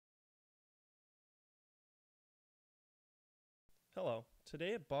Hello,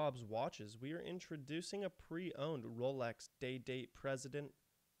 today at Bob's Watches we are introducing a pre-owned Rolex Day-Date President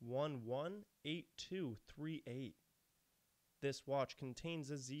 118238. This watch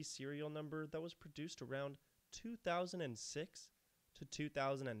contains a Z serial number that was produced around 2006 to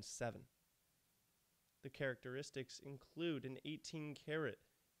 2007. The characteristics include an 18-karat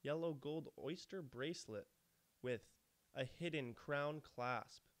yellow gold Oyster bracelet with a hidden crown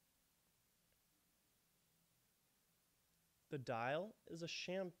clasp. The dial is a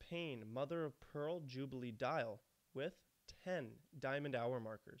champagne Mother of Pearl Jubilee dial with 10 diamond hour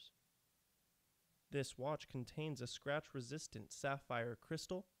markers. This watch contains a scratch-resistant sapphire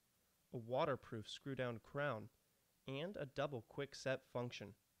crystal, a waterproof screw-down crown, and a double quickset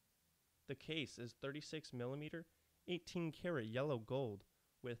function. The case is 36mm 18-karat yellow gold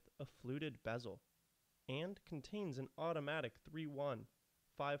with a fluted bezel and contains an automatic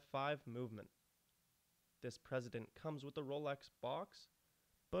 3-1-5-5 movement. This President comes with a Rolex box,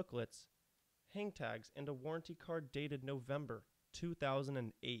 booklets, hangtags, and a warranty card dated November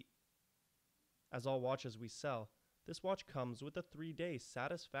 2008. As all watches we sell, this watch comes with a 3-day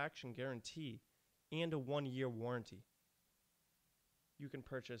satisfaction guarantee and a 1-year warranty. You can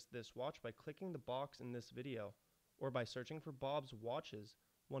purchase this watch by clicking the box in this video or by searching for Bob's Watches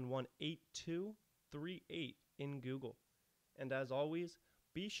 118238 in Google. And as always,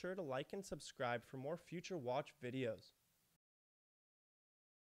 be sure to like and subscribe for more future watch videos.